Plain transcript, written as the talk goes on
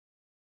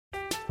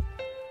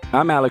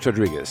I'm Alex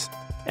Rodriguez.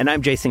 And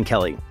I'm Jason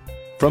Kelly.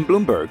 From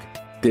Bloomberg,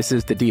 this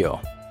is The Deal.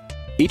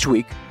 Each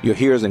week, you'll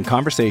hear us in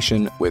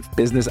conversation with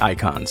business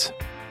icons.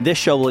 This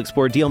show will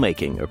explore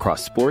deal-making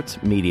across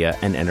sports, media,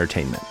 and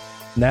entertainment.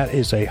 That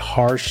is a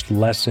harsh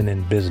lesson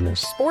in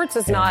business. Sports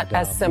is not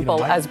as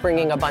simple as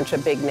bringing a bunch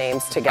of big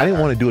names together. I didn't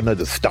want to do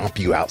another stomp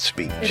you out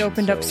speech. It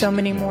opened up so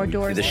many more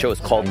doors. The show is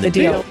called The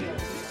Deal.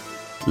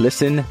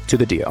 Listen to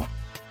The Deal.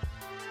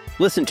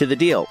 Listen to The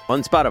Deal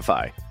on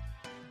Spotify.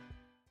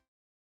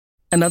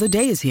 Another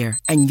day is here,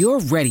 and you're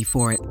ready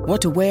for it.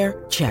 What to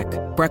wear? Check.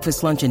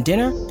 Breakfast, lunch, and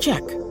dinner?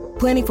 Check.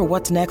 Planning for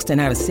what's next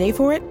and how to save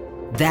for it?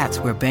 That's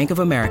where Bank of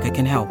America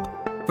can help.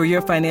 For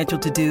your financial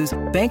to-dos,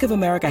 Bank of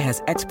America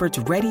has experts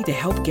ready to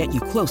help get you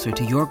closer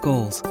to your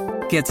goals.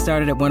 Get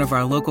started at one of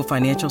our local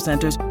financial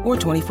centers or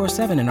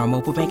 24/7 in our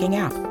mobile banking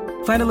app.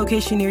 Find a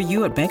location near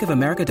you at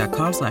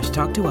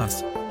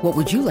bankofamerica.com/talktous. What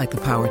would you like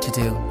the power to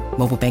do?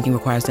 Mobile banking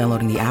requires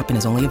downloading the app and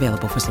is only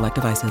available for select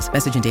devices.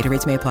 Message and data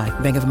rates may apply.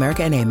 Bank of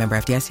America N.A., member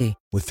FDIC.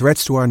 With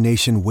threats to our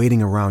nation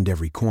waiting around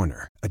every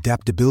corner,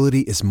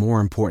 adaptability is more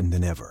important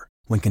than ever.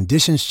 When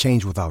conditions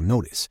change without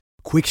notice,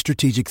 quick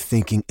strategic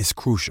thinking is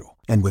crucial.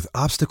 And with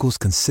obstacles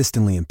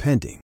consistently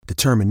impending,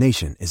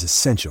 determination is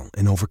essential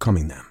in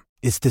overcoming them.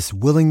 It's this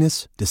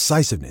willingness,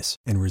 decisiveness,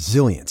 and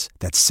resilience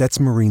that sets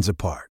Marines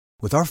apart.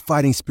 With our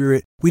fighting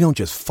spirit, we don't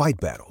just fight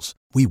battles,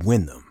 we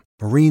win them.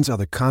 Marines are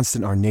the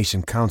constant our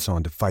nation counts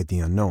on to fight the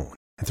unknown.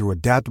 And through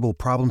adaptable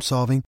problem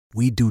solving,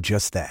 we do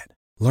just that.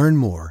 Learn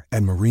more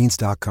at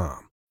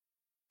marines.com.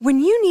 When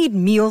you need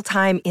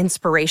mealtime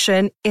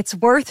inspiration, it's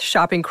worth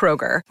shopping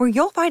Kroger, where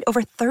you'll find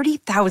over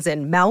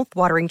 30,000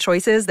 mouth-watering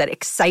choices that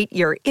excite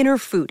your inner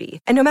foodie.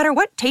 And no matter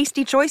what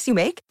tasty choice you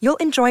make, you'll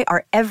enjoy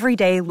our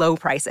everyday low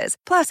prices,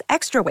 plus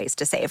extra ways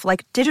to save,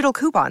 like digital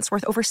coupons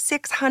worth over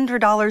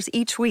 $600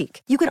 each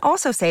week. You can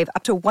also save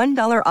up to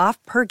 $1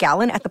 off per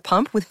gallon at the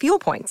pump with fuel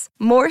points.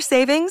 More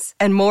savings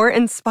and more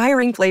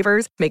inspiring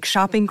flavors make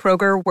shopping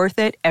Kroger worth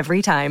it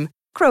every time.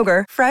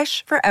 Kroger,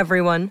 fresh for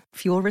everyone.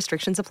 Fuel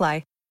restrictions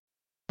apply.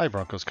 Hi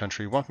Broncos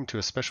country, welcome to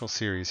a special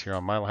series here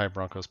on Mile High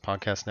Broncos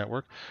Podcast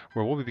Network,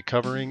 where we'll be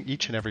covering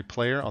each and every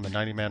player on the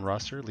 90-man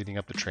roster leading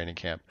up to training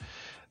camp.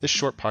 This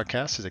short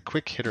podcast is a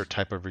quick hitter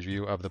type of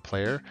review of the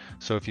player,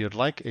 so if you'd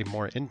like a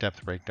more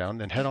in-depth breakdown,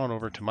 then head on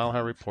over to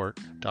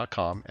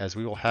milehighReport.com, as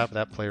we will have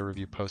that player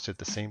review posted at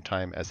the same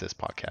time as this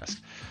podcast.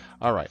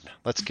 Alright,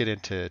 let's get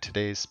into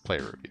today's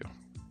player review.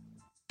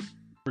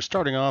 We're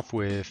starting off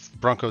with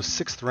Broncos'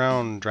 6th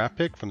round draft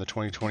pick from the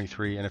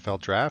 2023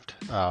 NFL Draft,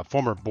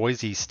 former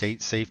Boise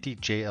State safety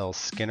J.L.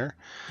 Skinner.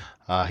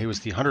 He was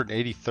the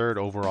 183rd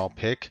overall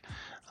pick.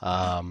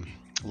 A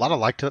lot I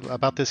liked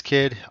about this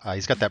kid.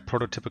 He's got that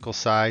prototypical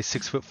size,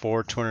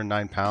 6'4",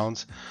 209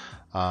 pounds.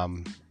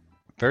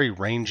 Very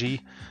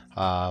rangy.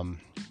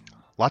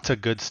 Lots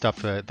of good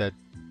stuff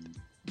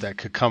that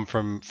could come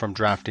from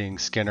drafting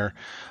Skinner,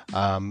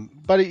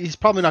 but he's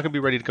probably not going to be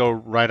ready to go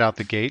right out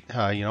the gate.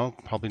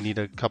 Probably need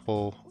a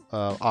couple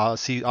off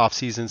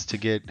seasons to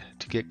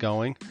get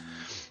going.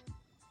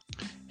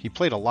 He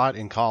played a lot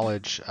in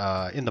college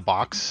in the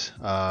box.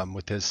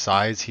 With his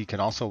size, he can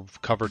also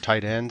cover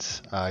tight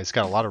ends. He's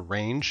got a lot of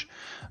range.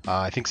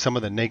 I think some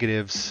of the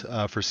negatives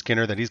for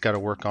Skinner that he's got to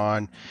work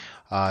on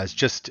is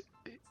just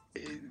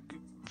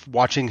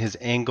watching his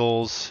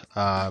angles,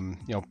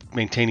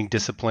 maintaining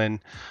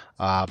discipline.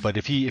 But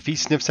if he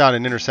sniffs out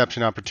an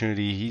interception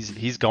opportunity,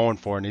 he's going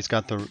for it. And he's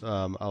got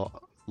the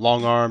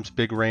long arms,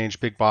 big range,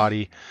 big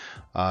body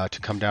to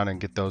come down and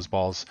get those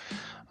balls.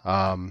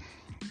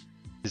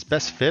 His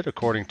best fit,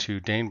 according to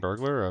Dane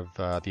Bergler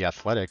of The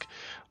Athletic,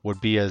 would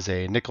be as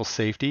a nickel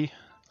safety,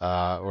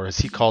 or as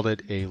he called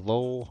it, a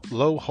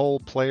low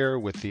hole player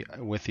with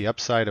the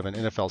upside of an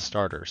NFL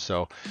starter.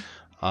 So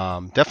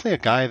definitely a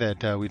guy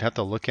that we'd have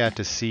to look at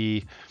to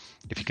see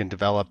if he can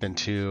develop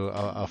into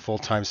a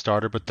full-time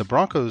starter. But the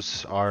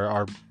Broncos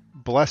are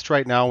blessed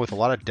right now with a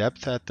lot of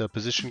depth at the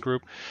position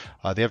group.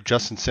 They have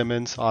Justin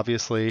Simmons,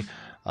 obviously,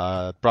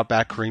 brought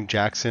back Kareem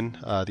Jackson,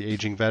 the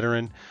aging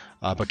veteran,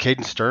 but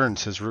Caden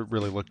Stearns has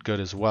really looked good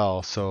as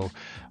well. So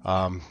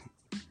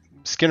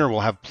Skinner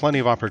will have plenty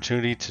of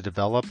opportunity to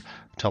develop,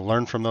 to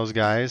learn from those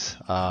guys,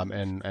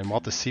 and we'll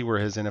have to see where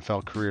his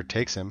NFL career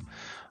takes him.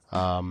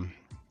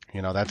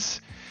 That's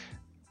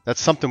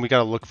something we got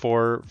to look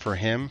for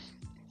him.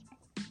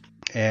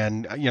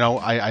 And,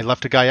 I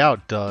left a guy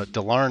out.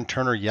 DeLarn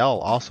Turner-Yell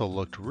also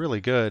looked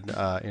really good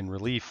in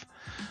relief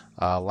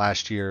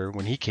last year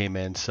when he came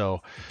in.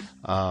 So,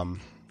 I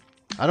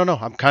don't know.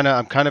 I'm kind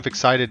of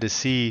excited to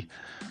see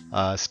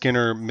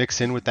Skinner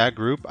mix in with that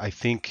group. I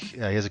think he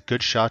has a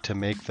good shot to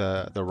make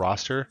the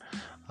roster.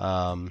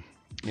 Being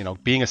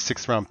a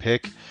 6th round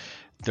pick,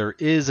 there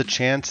is a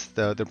chance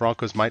the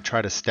Broncos might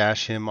try to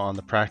stash him on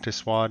the practice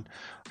squad.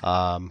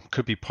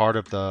 Could be part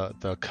of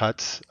the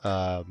cuts.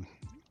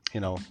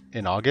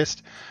 In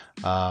August.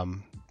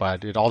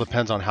 but it all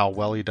depends on how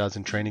well he does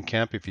in training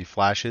camp. If he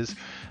flashes,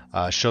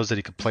 shows that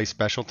he could play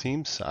special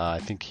teams, I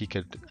think he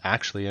could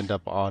actually end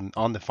up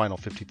on the final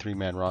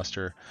 53-man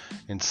roster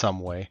in some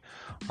way.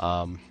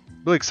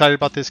 Really excited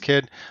about this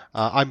kid.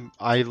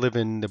 I live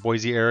in the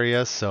Boise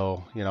area,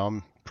 so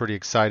I'm pretty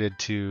excited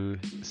to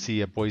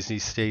see a Boise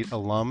State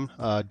alum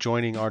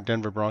joining our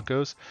Denver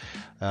Broncos,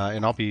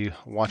 and I'll be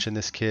watching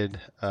this kid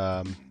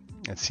and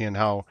seeing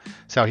how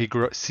he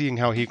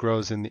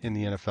grows in the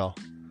NFL.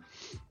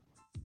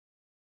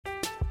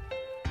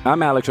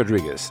 I'm Alex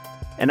Rodriguez.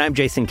 And I'm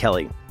Jason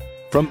Kelly.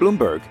 From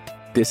Bloomberg,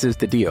 this is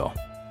The Deal.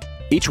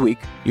 Each week,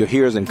 you'll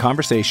hear us in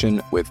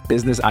conversation with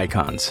business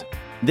icons.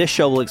 This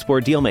show will explore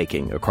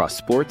deal-making across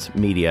sports,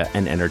 media,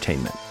 and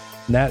entertainment.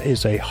 That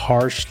is a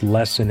harsh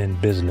lesson in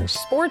business.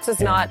 Sports is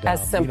not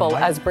as simple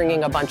as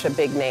bringing a bunch of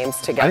big names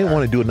together. I didn't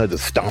want to do another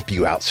stomp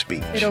you out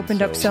speech. It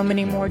opened up so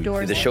many more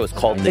doors. The show is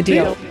called The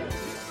Deal.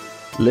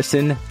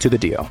 Listen to The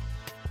Deal.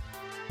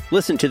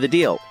 Listen to The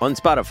Deal on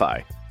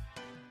Spotify.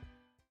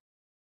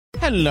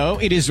 Hello,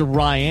 it is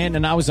Ryan,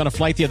 and I was on a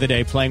flight the other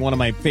day playing one of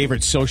my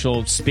favorite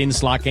social spin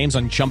slot games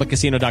on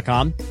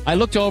ChumbaCasino.com. I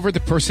looked over at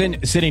the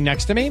person sitting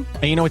next to me,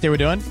 and you know what they were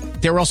doing?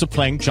 They were also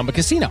playing Chumba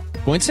Casino.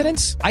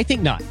 Coincidence? I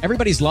think not.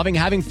 Everybody's loving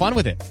having fun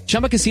with it.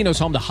 Chumba Casino is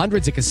home to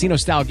hundreds of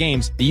casino-style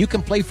games that you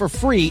can play for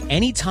free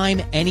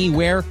anytime,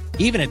 anywhere,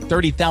 even at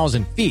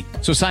 30,000 feet.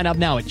 So sign up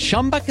now at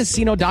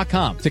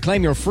ChumbaCasino.com to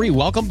claim your free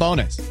welcome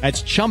bonus.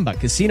 That's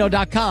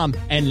ChumbaCasino.com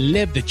and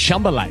live the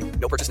Chumba life.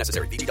 No purchase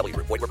necessary. VGW.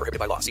 Void where prohibited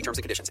by law. See terms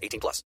and conditions.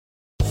 18+.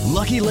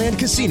 Lucky Land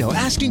Casino,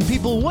 asking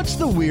people, what's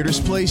the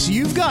weirdest place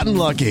you've gotten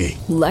lucky?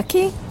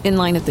 Lucky? In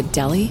line at the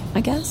deli,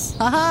 I guess?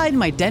 Aha, in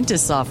my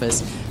dentist's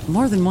office.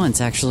 More than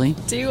once, actually.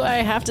 Do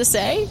I have to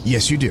say?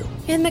 Yes, you do.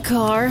 In the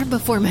car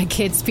before my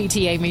kids'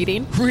 PTA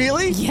meeting.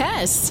 Really?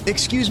 Yes.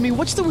 Excuse me,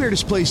 what's the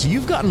weirdest place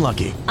you've gotten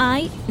lucky?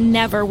 I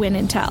never win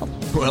and tell.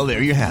 Well,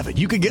 there you have it.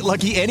 You can get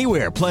lucky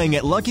anywhere, playing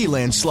at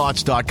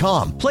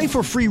LuckyLandSlots.com. Play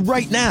for free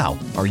right now.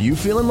 Are you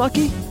feeling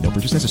lucky? No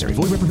purchase necessary.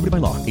 Void where prohibited by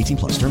law. 18+.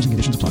 Terms and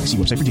conditions apply. See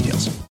website for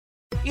details.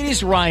 It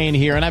is Ryan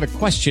here, and I have a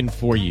question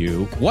for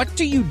you. What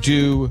do you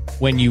do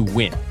when you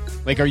win?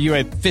 Like, are you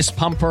a fist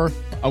pumper,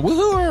 a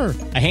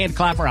woohooer, a hand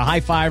clapper, a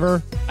high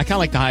fiver? I kind of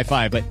like the high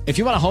five, but if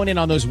you want to hone in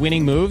on those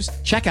winning moves,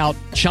 check out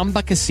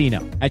Chumba Casino.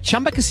 At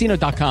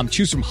ChumbaCasino.com,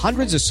 choose from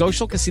hundreds of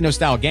social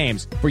casino-style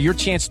games for your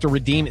chance to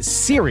redeem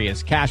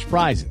serious cash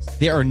prizes.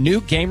 There are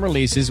new game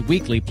releases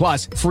weekly,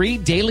 plus free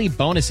daily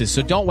bonuses,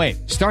 so don't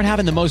wait. Start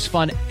having the most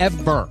fun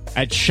ever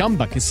at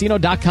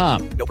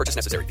ChumbaCasino.com. No purchase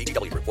necessary.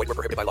 VGW. Void where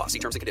prohibited by law. See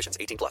terms and conditions.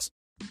 18+.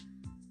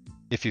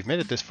 If you've made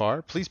it this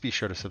far, please be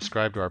sure to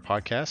subscribe to our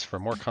podcast for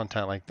more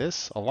content like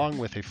this, along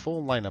with a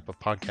full lineup of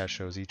podcast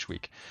shows each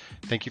week.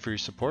 Thank you for your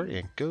support,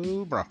 and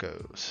go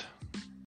Broncos!